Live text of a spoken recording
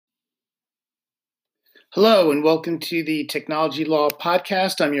Hello, and welcome to the Technology Law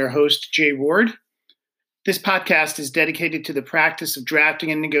Podcast. I'm your host, Jay Ward. This podcast is dedicated to the practice of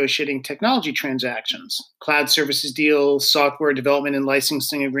drafting and negotiating technology transactions, cloud services deals, software development and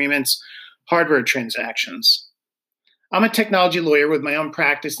licensing agreements, hardware transactions. I'm a technology lawyer with my own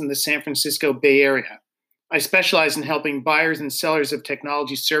practice in the San Francisco Bay Area. I specialize in helping buyers and sellers of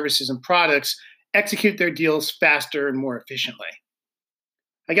technology services and products execute their deals faster and more efficiently.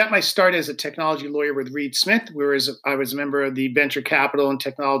 I got my start as a technology lawyer with Reed Smith, where I was a member of the Venture Capital and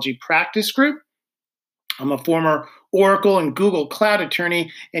Technology Practice Group. I'm a former Oracle and Google Cloud attorney,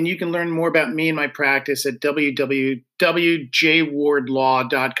 and you can learn more about me and my practice at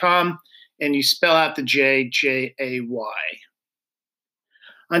www.jwardlaw.com, and you spell out the J, J-A-Y.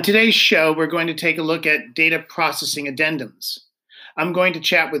 On today's show, we're going to take a look at data processing addendums. I'm going to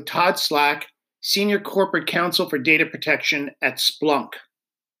chat with Todd Slack, Senior Corporate Counsel for Data Protection at Splunk.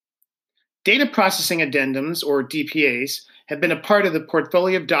 Data processing addendums, or DPAs, have been a part of the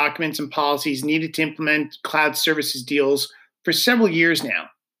portfolio of documents and policies needed to implement cloud services deals for several years now.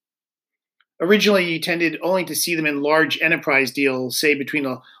 Originally, you tended only to see them in large enterprise deals, say between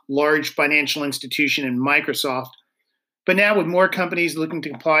a large financial institution and Microsoft. But now, with more companies looking to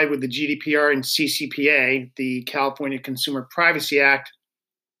comply with the GDPR and CCPA, the California Consumer Privacy Act,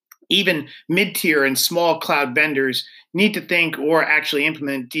 even mid-tier and small cloud vendors need to think or actually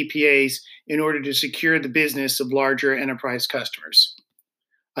implement DPAs in order to secure the business of larger enterprise customers.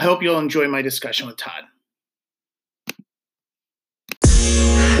 I hope you'll enjoy my discussion with Todd.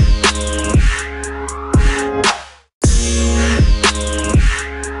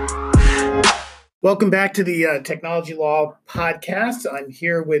 Welcome back to the Technology Law Podcast. I'm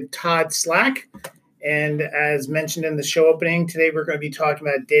here with Todd Slack. And as mentioned in the show opening, today we're going to be talking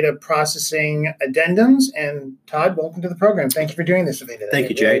about data processing addendums. And Todd, welcome to the program. Thank you for doing this with me today. Thank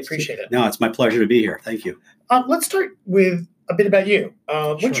you, Jay. I really appreciate it. No, it's my pleasure to be here. Thank you. Let's start with a bit about you.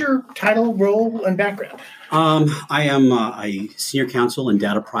 What's your title, role, and background? I am a senior counsel in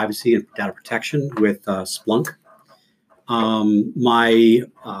data privacy and data protection with Splunk. My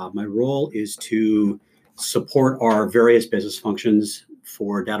role is to support our various business functions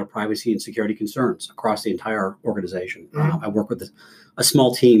for data privacy and security concerns across the entire organization. I work with a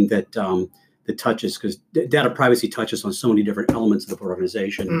small team that touches, because data privacy touches on so many different elements of the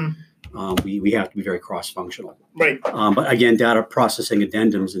organization. We have to be very cross-functional. Right. But again, data processing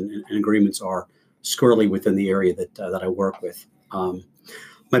addendums and agreements are squarely within the area that I work with.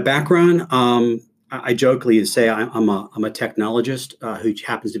 My background, I jokingly say I'm a technologist who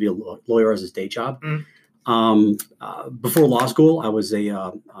happens to be a lawyer as his day job. Before law school, I was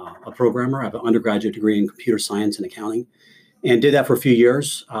a programmer. I have an undergraduate degree in computer science and accounting, and did that for a few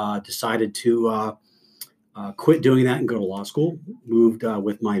years. Decided to quit doing that and go to law school. Moved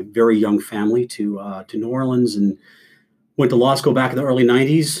with my very young family to New Orleans and went to law school back in the early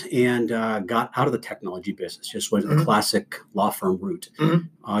 90s and got out of the technology business. Just went the classic law firm route.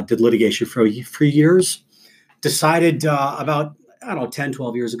 Did litigation for a few years. Decided about 10,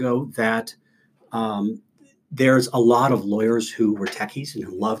 12 years ago that there's a lot of lawyers who were techies and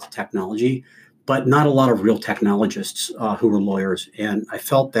who loved technology, but not a lot of real technologists who were lawyers. And I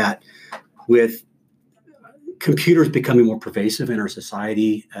felt that with computers becoming more pervasive in our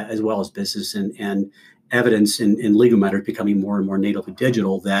society, as well as business and evidence in legal matters becoming more and more natively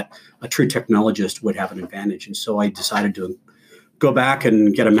digital, that a true technologist would have an advantage. And so I decided to go back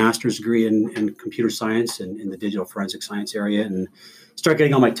and get a master's degree in computer science and in the digital forensic science area, and start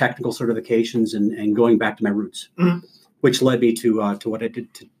getting all my technical certifications and going back to my roots, which led me to what I did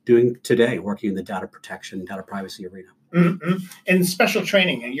doing today, working in the data protection, data privacy arena. And special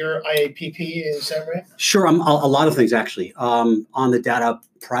training, and your IAPP, is that right? Sure, a lot of things actually. On the data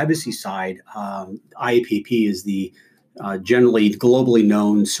privacy side, IAPP is the generally globally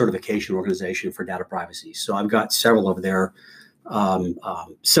known certification organization for data privacy. So I've got several of their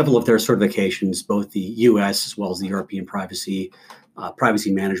certifications, both the U.S. as well as the European privacy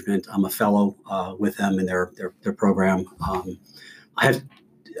management. I'm a fellow with them in their program. I have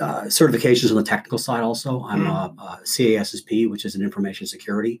certifications on the technical side also. I'm a CASSP, which is an information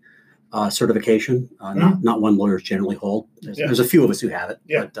security certification. Not one lawyers generally hold. There's a few of us who have it,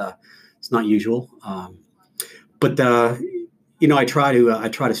 but it's not usual. I try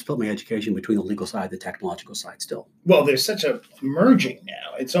to split my education between the legal side and the technological side still. Well, there's such a merging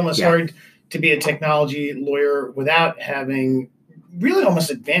now. It's almost hard to be a technology lawyer without having really almost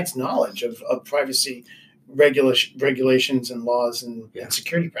advanced knowledge of privacy regulations and laws and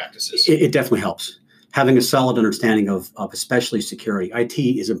security practices. It definitely helps. Having a solid understanding of especially security. IT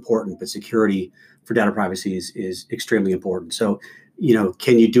is important, but security for data privacy is extremely important. So,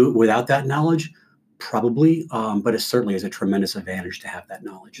 can you do it without that knowledge? Probably, but it certainly is a tremendous advantage to have that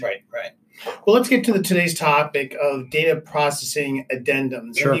knowledge. Right, right. Well, let's get to today's topic of data processing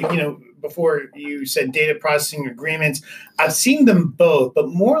addendums. Sure. And before you said data processing agreements, I've seen them both, but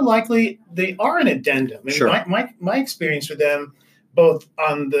more likely they are an addendum. And Sure. my experience with them, both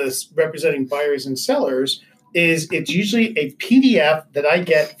on the representing buyers and sellers, is it's usually a PDF that I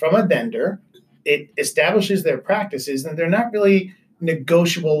get from a vendor. It establishes their practices, and they're not really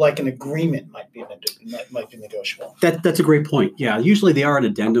negotiable like an agreement might be negotiable. That's a great point. Yeah, usually they are an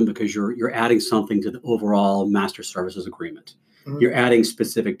addendum because you're adding something to the overall master services agreement. Mm-hmm. You're adding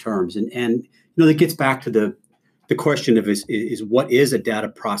specific terms, and that gets back to the question of is what is a data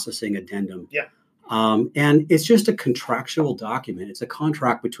processing addendum? Yeah. And it's just a contractual document. It's a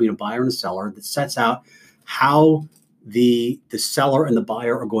contract between a buyer and a seller that sets out how the seller and the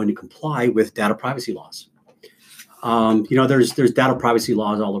buyer are going to comply with data privacy laws. There's data privacy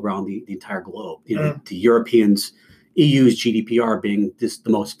laws all around the entire globe. The Europeans, EU's GDPR being the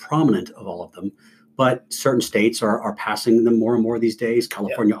most prominent of all of them, but certain states are passing them more and more these days.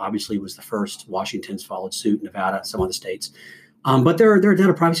 California obviously was the first. Washington's followed suit. Nevada, some other states. But there are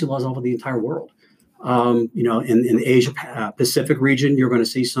data privacy laws all over the entire world. In the Asia Pacific region, you're going to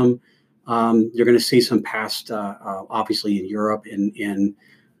see some. You're going to see some passed, obviously in Europe, in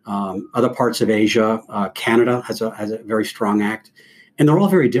other parts of Asia. Canada has a very strong act, and they're all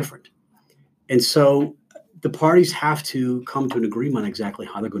very different. And so the parties have to come to an agreement on exactly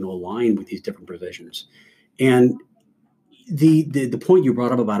how they're going to align with these different provisions. And the point you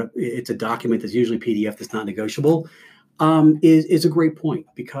brought up about it's a document that's usually PDF that's not negotiable is a great point,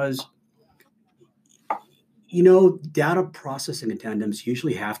 because data processing addendums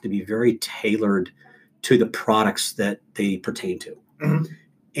usually have to be very tailored to the products that they pertain to. Mm-hmm.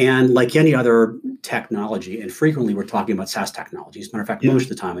 And like any other technology, and frequently we're talking about SaaS technologies. Matter of fact, most of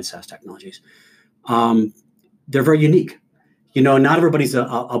the time it's SaaS technologies. They're very unique. Not everybody's a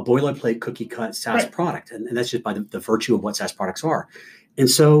boilerplate cookie cut SaaS product. And that's just by the virtue of what SaaS products are. And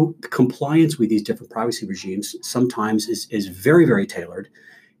so compliance with these different privacy regimes sometimes is very, very tailored.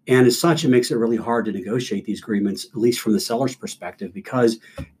 And as such, it makes it really hard to negotiate these agreements, at least from the seller's perspective, because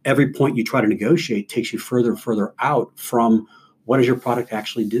every point you try to negotiate takes you further and further out from what does your product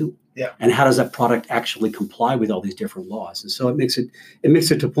actually do? Yeah. And how does that product actually comply with all these different laws? And so it makes it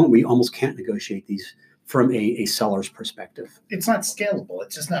to a point where you almost can't negotiate these from a seller's perspective. It's not scalable.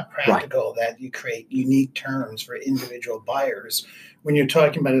 It's just not practical that you create unique terms for individual buyers when you're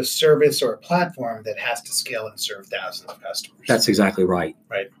talking about a service or a platform that has to scale and serve thousands of customers. That's exactly right.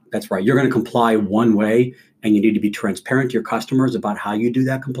 Right. That's right. You're going to comply one way, and you need to be transparent to your customers about how you do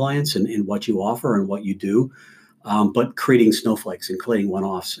that compliance and what you offer and what you do. But creating snowflakes and creating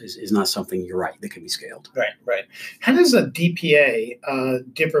one-offs is not something, you're right, that can be scaled. Right. How does a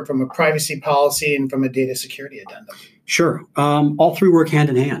DPA differ from a privacy policy and from a data security addendum? Sure. All three work hand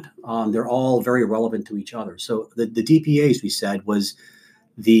in hand. They're all very relevant to each other. So the DPAs, we said, was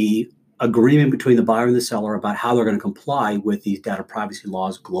the agreement between the buyer and the seller about how they're going to comply with these data privacy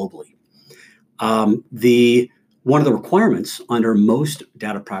laws globally. One of the requirements under most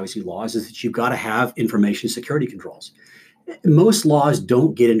data privacy laws is that you've got to have information security controls. Most laws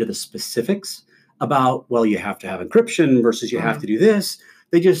don't get into the specifics about, well, you have to have encryption versus you have to do this.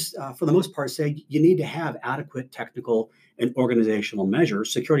 They just, for the most part, say you need to have adequate technical and organizational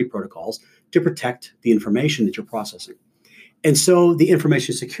measures, security protocols, to protect the information that you're processing. And so the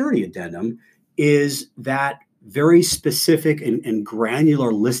information security addendum is that very specific and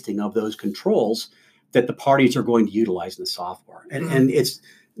granular listing of those controls that the parties are going to utilize in the software. And it's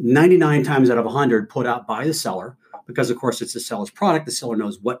 99 times out of 100 put out by the seller, because of course it's the seller's product. The seller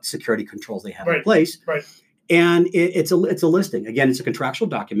knows what security controls they have in place. Right. And it's a listing. Again, it's a contractual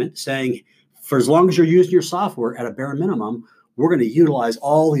document saying, for as long as you're using your software at a bare minimum, we're going to utilize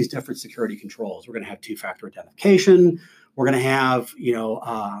all these different security controls. We're going to have two-factor authentication. We're going to have,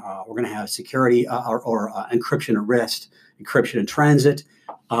 security or encryption at rest, encryption in transit.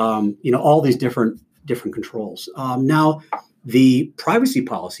 All these different controls. Now, the privacy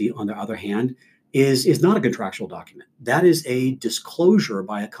policy, on the other hand, is not a contractual document. That is a disclosure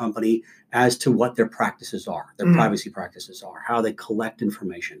by a company as to what their practices are, their privacy practices are, how they collect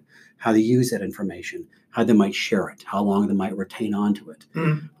information, how they use that information, how they might share it, how long they might retain onto it.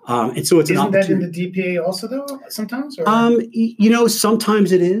 And so it's an opportunity. Isn't that in the DPA also, though, sometimes? Or?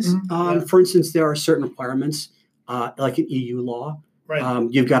 Sometimes it is. For instance, there are certain requirements, like an EU law. Right.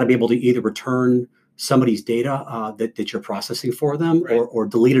 You've got to be able to either return somebody's data that you're processing for them, or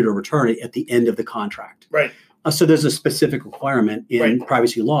delete it or return it at the end of the contract. Right. So there's a specific requirement in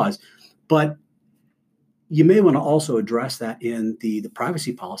privacy laws. But you may want to also address that in the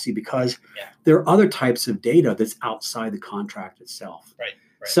privacy policy, because there are other types of data that's outside the contract itself. Right.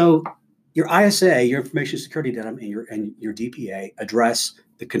 So your ISA, your information security data, and your DPA address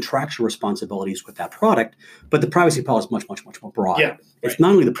the contractual responsibilities with that product, but the privacy policy is much, much, much more broad. Yeah, it's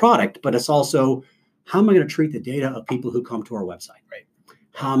not only the product, but it's also how am I going to treat the data of people who come to our website? Right.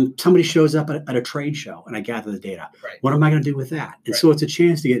 Somebody shows up at a trade show and I gather the data. Right. What am I going to do with that? And so it's a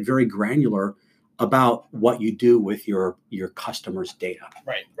chance to get very granular about what you do with your customers' data.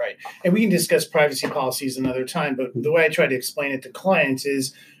 Right. And we can discuss privacy policies another time, but the way I try to explain it to clients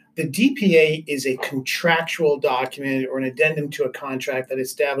is the DPA is a contractual document or an addendum to a contract that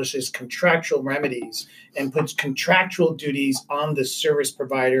establishes contractual remedies and puts contractual duties on the service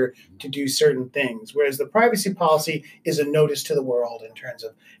provider to do certain things, whereas the privacy policy is a notice to the world in terms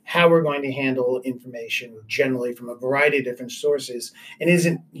of how we're going to handle information generally from a variety of different sources and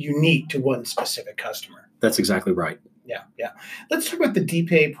isn't unique to one specific customer. That's exactly right. Yeah. Let's talk about the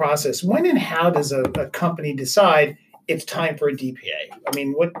DPA process. When and how does a company decide it's time for a DPA? I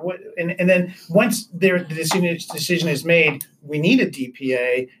mean, and then once the decision is made, we need a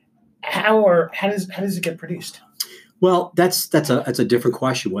DPA. How does it get produced? Well, that's a different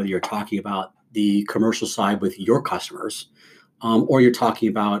question, whether you're talking about the commercial side with your customers, or you're talking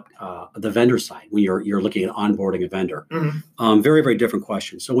about the vendor side when you're looking at onboarding a vendor. Mm-hmm. Very, very different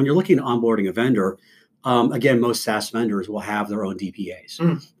question. So when you're looking at onboarding a vendor, again, most SaaS vendors will have their own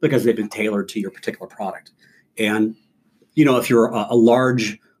DPAs because they've been tailored to your particular product. And if you're a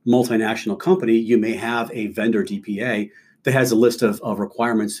large multinational company, you may have a vendor DPA that has a list of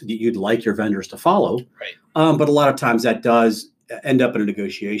requirements that you'd like your vendors to follow. Right. But a lot of times that does end up in a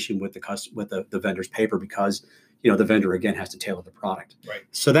negotiation with the vendor's paper because the vendor again has to tailor the product. Right.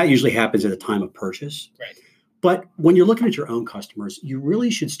 So that usually happens at the time of purchase. Right. But when you're looking at your own customers, you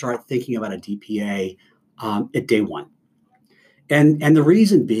really should start thinking about a DPA at day one. And the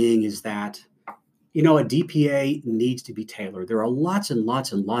reason being is that a DPA needs to be tailored. There are lots and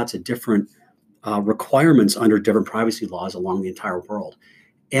lots and lots of different requirements under different privacy laws along the entire world.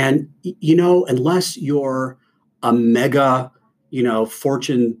 And, unless you're a mega,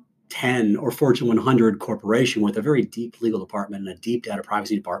 Fortune 10 or Fortune 100 corporation with a very deep legal department and a deep data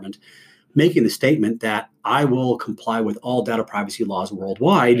privacy department, making the statement that I will comply with all data privacy laws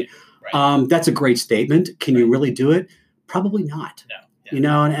worldwide, that's a great statement. Can you really do it? Probably not. No.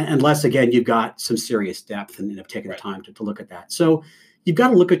 Unless, again, you've got some serious depth and have taken the time to look at that. So you've got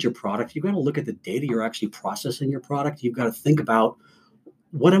to look at your product. You've got to look at the data you're actually processing your product. You've got to think about,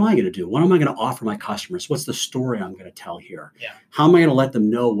 what am I going to do? What am I going to offer my customers? What's the story I'm going to tell here? Yeah. How am I going to let them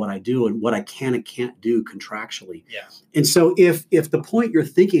know what I do and what I can and can't do contractually? Yeah. And so if the point you're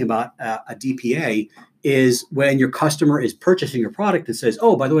thinking about a DPA is when your customer is purchasing your product and says,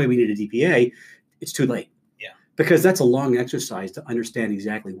 oh, by the way, we need a DPA, it's too late. Because that's a long exercise to understand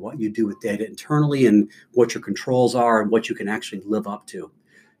exactly what you do with data internally and what your controls are and what you can actually live up to.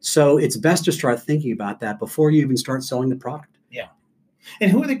 So it's best to start thinking about that before you even start selling the product. Yeah. And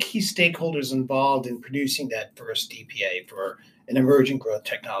who are the key stakeholders involved in producing that first DPA for an emerging growth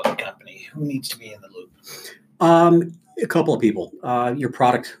technology company? Who needs to be in the loop? A couple of people. Your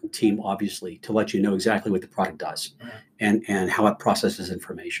product team, obviously, to let you know exactly what the product does and how it processes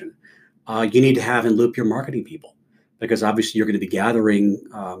information. You need to have in loop your marketing people, because obviously you're going to be gathering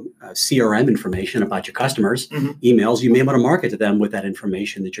CRM information about your customers, emails. You may want to market to them with that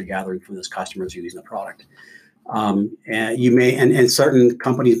information that you're gathering from those customers using the product. And you may, and certain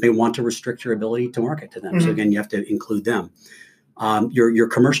companies may want to restrict your ability to market to them. So again, you have to include them. Your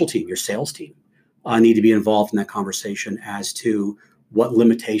commercial team, your sales team, need to be involved in that conversation as to what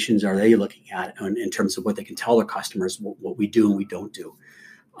limitations are they looking at in terms of what they can tell their customers, what we do and we don't do.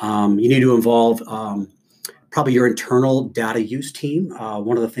 You need to involve probably your internal data use team.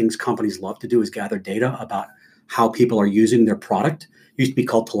 One of the things companies love to do is gather data about how people are using their product. It used to be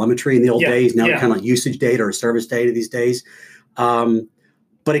called telemetry in the old days. Now kind of usage data or service data these days.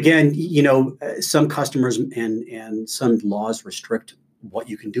 But again, some customers and some laws restrict what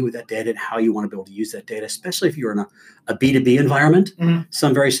you can do with that data and how you want to be able to use that data, especially if you're in a B2B environment.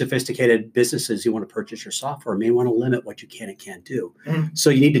 Some very sophisticated businesses who want to purchase your software may want to limit what you can and can't do.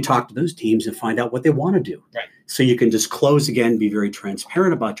 So you need to talk to those teams and find out what they want to do. Right. So you can disclose, again, be very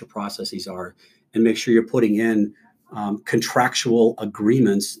transparent about your processes are, and make sure you're putting in contractual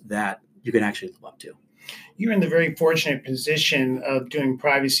agreements that you can actually live up to. You're in the very fortunate position of doing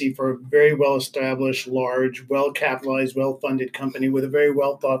privacy for a very well-established, large, well-capitalized, well-funded company with a very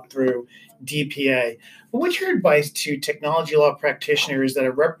well-thought-through DPA. But what's your advice to technology law practitioners that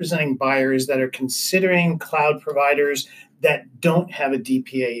are representing buyers that are considering cloud providers that don't have a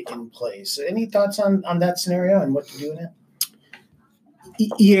DPA in place. Any thoughts on that scenario and what to do in it?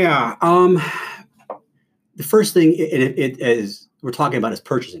 Yeah. The first thing it is we're talking about is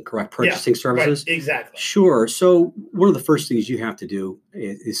purchasing, correct? Purchasing services. Right, exactly. Sure. So one of the first things you have to do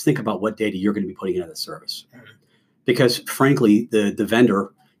is think about what data you're going to be putting into the service, because frankly, the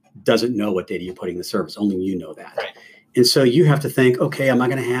vendor doesn't know what data you're putting in the service. Only you know that. Right. And so you have to think, okay, am I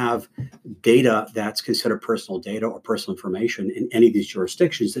going to have data that's considered personal data or personal information in any of these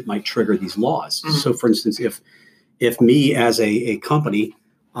jurisdictions that might trigger these laws? Mm-hmm. So for instance, if me as a company,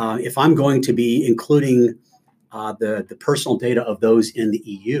 if I'm going to be including the personal data of those in the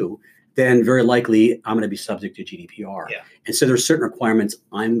EU, then very likely I'm going to be subject to GDPR. Yeah. And so there's certain requirements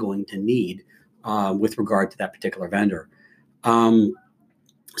I'm going to need with regard to that particular vendor.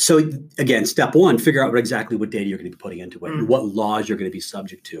 So again, step one, figure out exactly what data you're going to be putting into it and what laws you're going to be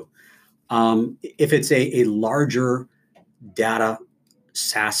subject to. If it's a larger data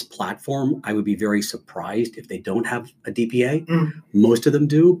SaaS platform, I would be very surprised if they don't have a DPA. Most of them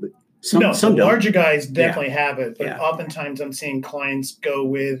do, but some don't. Larger guys definitely have it, but oftentimes I'm seeing clients go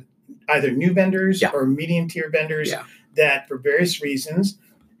with either new vendors or medium tier vendors that for various reasons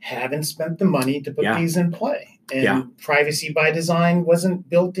haven't spent the money to put these in play. And privacy by design wasn't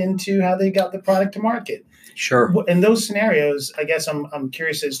built into how they got the product to market. Sure. In those scenarios, I guess I'm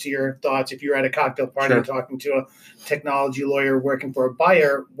curious as to your thoughts. If you're at a cocktail party talking to a technology lawyer working for a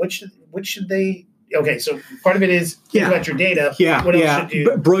buyer, what should they? Okay, so part of it is think about your data. Yeah. What else should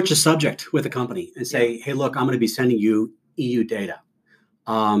you broach a subject with a company and say, hey, look, I'm going to be sending you EU data.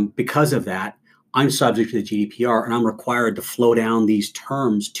 Because of that, I'm subject to the GDPR and I'm required to flow down these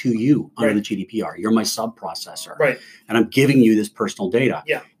terms to you under the GDPR. You're my sub-processor. Right. And I'm giving you this personal data.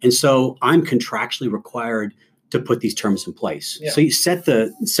 Yeah. And so I'm contractually required to put these terms in place. Yeah. So you set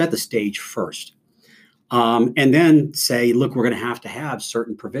the stage first. And then say, look, we're going to have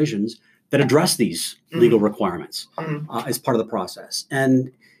certain provisions that address these legal requirements as part of the process. And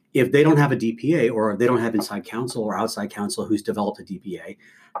if they don't have a DPA or they don't have inside counsel or outside counsel who's developed a DPA,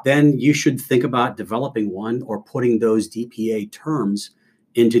 then you should think about developing one or putting those DPA terms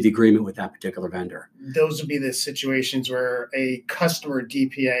into the agreement with that particular vendor. Those would be the situations where a customer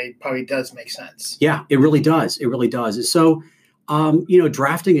DPA probably does make sense. Yeah, it really does. It really does. So,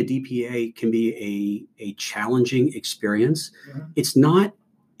 drafting a DPA can be a challenging experience. It's not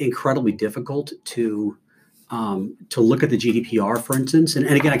incredibly difficult to look at the GDPR, for instance. And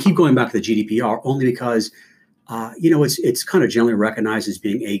again, I keep going back to the GDPR only because it's kind of generally recognized as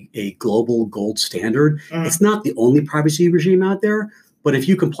being a global gold standard. It's not the only privacy regime out there, but if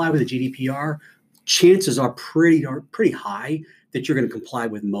you comply with the GDPR, chances are pretty high that you're going to comply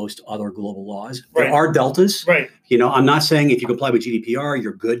with most other global laws. Right. There are deltas. Right. I'm not saying if you comply with GDPR,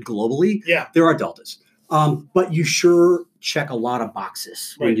 you're good globally. Yeah. There are deltas. But you sure check a lot of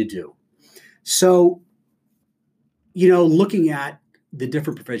boxes when you do. So, looking at the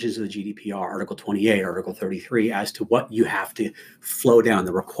different provisions of the GDPR, Article 28, Article 33, as to what you have to flow down,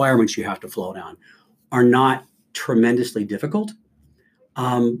 the requirements you have to flow down are not tremendously difficult.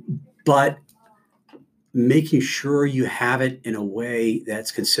 But making sure you have it in a way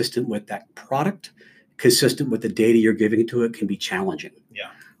that's consistent with that product, consistent with the data you're giving to it can be challenging.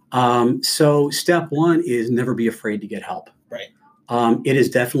 Yeah. So step one is never be afraid to get help. Right. It is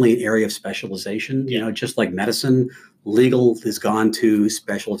definitely an area of specialization, just like medicine. Legal has gone to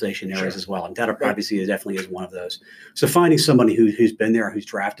specialization areas as well, and data privacy definitely is one of those. So finding somebody who's been there, who's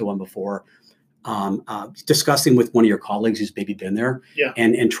drafted one before, discussing with one of your colleagues who's maybe been there,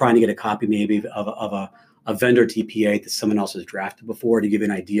 and trying to get a copy maybe of a vendor DPA that someone else has drafted before to give you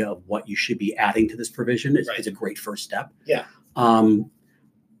an idea of what you should be adding to this provision is a great first step. Yeah.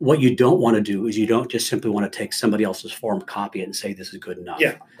 What you don't want to do is you don't just simply want to take somebody else's form, copy it, and say this is good enough. Yeah,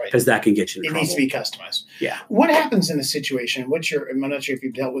 right. Because that can get you in trouble. It needs to be customized. Yeah. What happens in a situation? I'm not sure if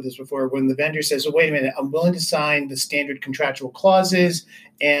you've dealt with this before, when the vendor says, "Oh, wait a minute, I'm willing to sign the standard contractual clauses,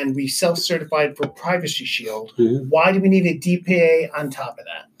 and we self-certified for Privacy Shield. Why do we need a DPA on top of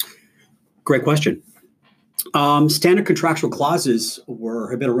that?" Great question. Standard contractual clauses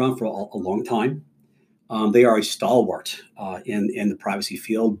have been around for a long time. They are a stalwart in the privacy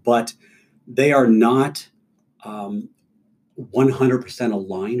field, but they are not 100%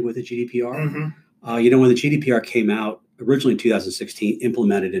 aligned with the GDPR. When the GDPR came out originally in 2016,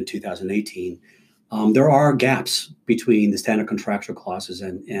 implemented in 2018, there are gaps between the standard contractual clauses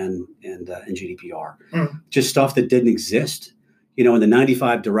and GDPR. Just stuff that didn't exist. When the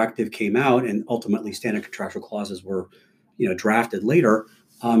 95 directive came out and ultimately standard contractual clauses were, drafted later,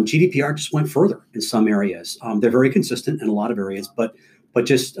 GDPR just went further in some areas. They're very consistent in a lot of areas, but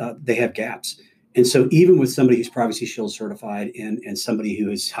just they have gaps. And so even with somebody who's Privacy Shield certified and somebody who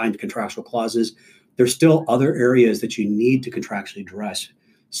has signed contractual clauses, there's still other areas that you need to contractually address,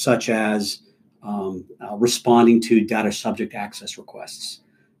 such as responding to data subject access requests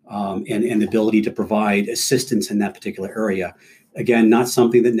and the ability to provide assistance in that particular area. Again, not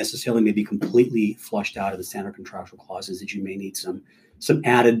something that necessarily may be completely flushed out of the standard contractual clauses, that you may need some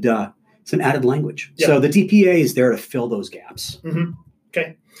added language. Yeah. So the DPA is there to fill those gaps. Mm-hmm.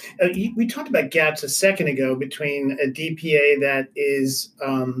 Okay. We talked about gaps a second ago between a DPA that is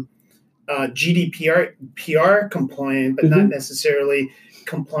GDPR compliant, but not necessarily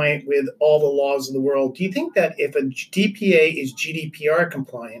compliant with all the laws of the world. Do you think that if a DPA is GDPR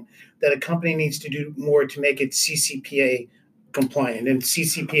compliant, that a company needs to do more to make it CCPA compliant? And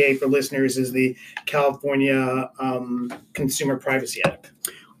CCPA, for listeners, is the California Consumer Privacy Act.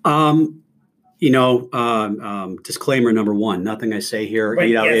 Disclaimer number one: nothing I say here,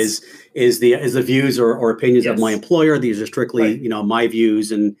 is the views or opinions of my employer. These are strictly, my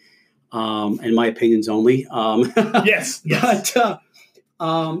views and my opinions only. Yes. But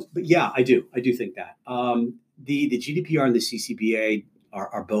yeah, I do think that the GDPR and the CCPA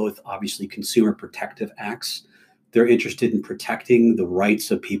are both obviously consumer protective acts. They're interested in protecting the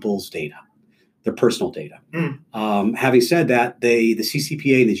rights of people's data, their personal data. Having said that, the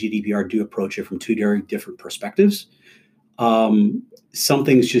CCPA and the GDPR do approach it from two very different perspectives. Some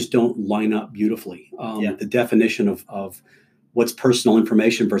things just don't line up beautifully. The definition of what's personal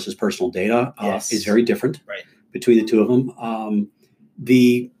information versus personal data is very different between the two of them.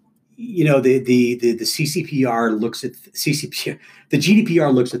 The CCPR looks at the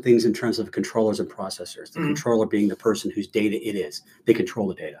GDPR looks at things in terms of controllers and processors. The controller being the person whose data it is. They control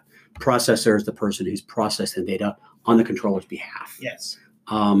the data. Processor is the person who's processing the data on the controller's behalf. Yes.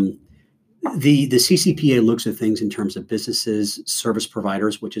 The CCPA looks at things in terms of businesses, service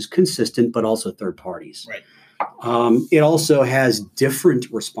providers, which is consistent, but also third parties. Right. It also has different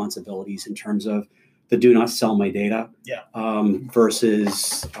responsibilities in terms of the do not sell my data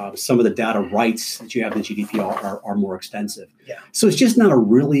versus some of the data rights that you have in the GDPR are more extensive. Yeah. So it's just not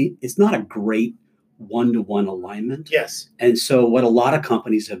a great one-to-one alignment. Yes. And so what a lot of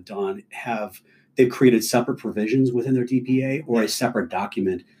companies have done, they've created separate provisions within their DPA or a separate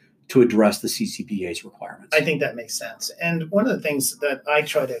document to address the CCPA's requirements. I think that makes sense. And one of the things that I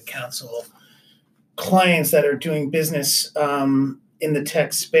try to counsel clients that are doing business in the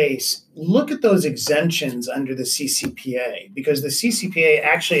tech space, look at those exemptions under the CCPA, because the CCPA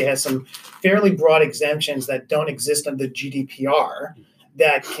actually has some fairly broad exemptions that don't exist under GDPR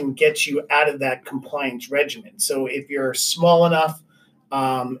that can get you out of that compliance regimen. So if you're small enough,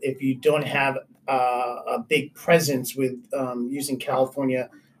 if you don't have a big presence with using California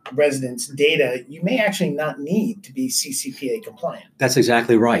residents' data, you may actually not need to be CCPA compliant. That's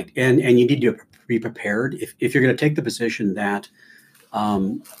exactly right. And you need to be prepared. If you're going to take the position that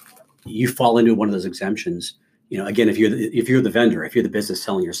you fall into one of those exemptions, again, if you're the vendor, if you're the business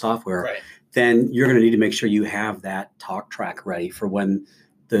selling your software, then you're going to need to make sure you have that talk track ready for when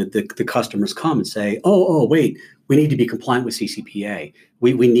the customers come and say, oh, wait, we need to be compliant with CCPA.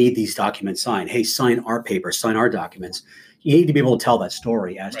 We need these documents signed. Hey, sign our papers, sign our documents. You need to be able to tell that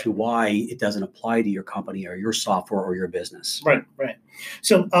story as to why it doesn't apply to your company or your software or your business. Right.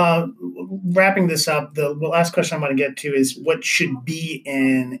 So wrapping this up, the last question I'm going to get to is what should be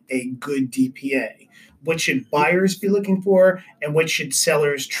in a good DPA? What should buyers be looking for, and what should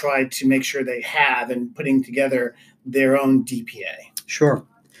sellers try to make sure they have in putting together their own DPA? Sure.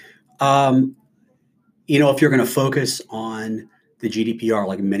 If you're going to focus on the GDPR,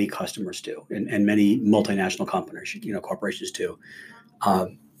 like many customers do, and many multinational companies, corporations do,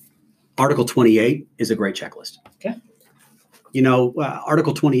 Article 28 is a great checklist. Okay.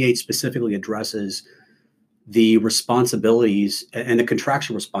 Article 28 specifically addresses the responsibilities and the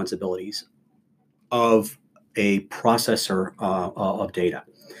contractual responsibilities of a processor of data.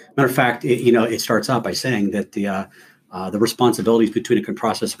 Matter of fact, it starts out by saying that the responsibilities between a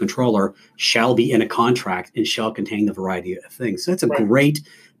processor controller shall be in a contract and shall contain the variety of things. So that's a great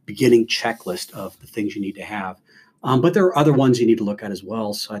beginning checklist of the things you need to have. But there are other ones you need to look at as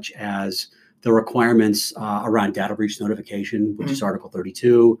well, such as the requirements around data breach notification, which is Article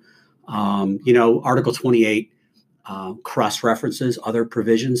 32. Article 28 cross-references other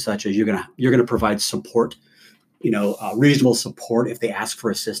provisions, such as you're gonna provide support, reasonable support if they ask for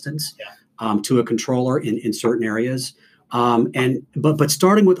assistance to a controller in certain areas. But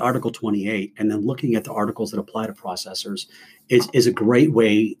starting with Article 28 and then looking at the articles that apply to processors is a great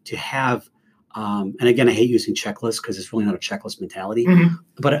way to have And again, I hate using checklists because it's really not a checklist mentality, Mhm.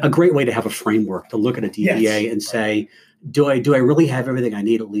 but a great way to have a framework to look at a DPA Yes. and say, do I really have everything I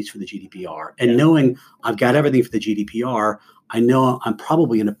need, at least for the GDPR? And Yeah. knowing I've got everything for the GDPR, I know I'm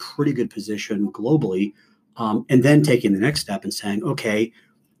probably in a pretty good position globally. And then taking the next step and saying, okay,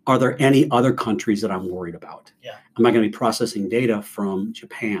 are there any other countries that I'm worried about? Yeah. Am I going to be processing data from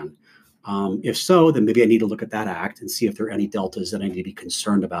Japan? If so, then maybe I need to look at that act and see if there are any deltas that I need to be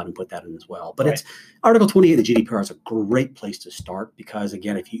concerned about and put that in as well. But Right. it's Article 28 of the GDPR is a great place to start because,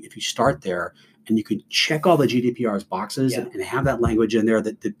 again, if you start there and you can check all the GDPR's boxes Yeah. and have that language in there,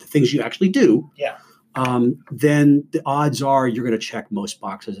 that the things you actually do, Yeah. then the odds are you're going to check most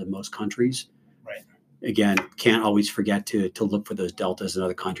boxes in most countries. Right. Again, can't always forget to look for those deltas in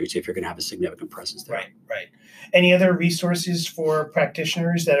other countries if you're going to have a significant presence there. Right. Right. Any other resources for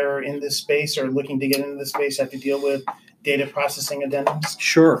practitioners that are in this space or looking to get into this space have to deal with data processing addendums?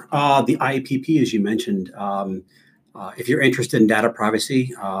 Sure. The IAPP, as you mentioned, if you're interested in data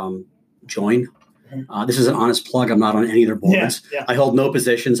privacy, join. This is an honest plug. I'm not on any of their boards. Yeah. I hold no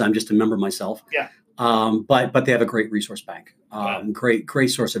positions. I'm just a member myself. Yeah. But they have a great resource bank. Wow.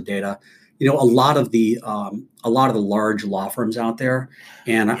 Great source of data. A lot of the large law firms out there,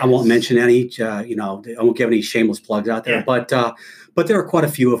 and I won't mention any. I won't give any shameless plugs out there. Yeah. But there are quite a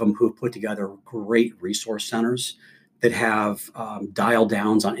few of them who have put together great resource centers that have dial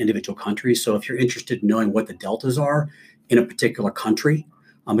downs on individual countries. So if you're interested in knowing what the deltas are in a particular country,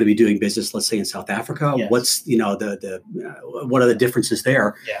 I'm going to be doing business, let's say in South Africa. Yes. What's what are the differences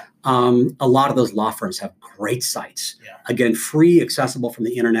there? Yeah. A lot of those law firms have great sites. Yeah. Again, free, accessible from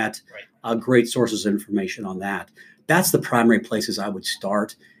the internet. Right. Great sources of information on that. That's the primary places I would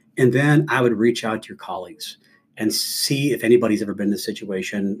start, and then I would reach out to your colleagues and see if anybody's ever been in this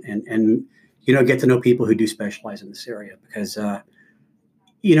situation, and get to know people who do specialize in this area because.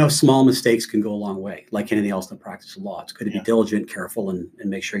 Small mistakes can go a long way, like anything else in the practice of law. It's good to be diligent, careful, and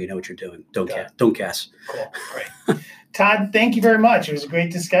make sure you know what you're doing. Don't guess. Cool. Great. Todd, thank you very much. It was a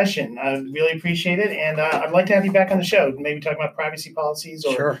great discussion. I really appreciate it. And I'd like to have you back on the show, maybe talk about privacy policies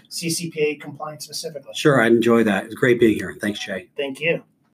or Sure. CCPA compliance specifically. Sure, I'd enjoy that. It was great being here. Thanks, Jay. Thank you.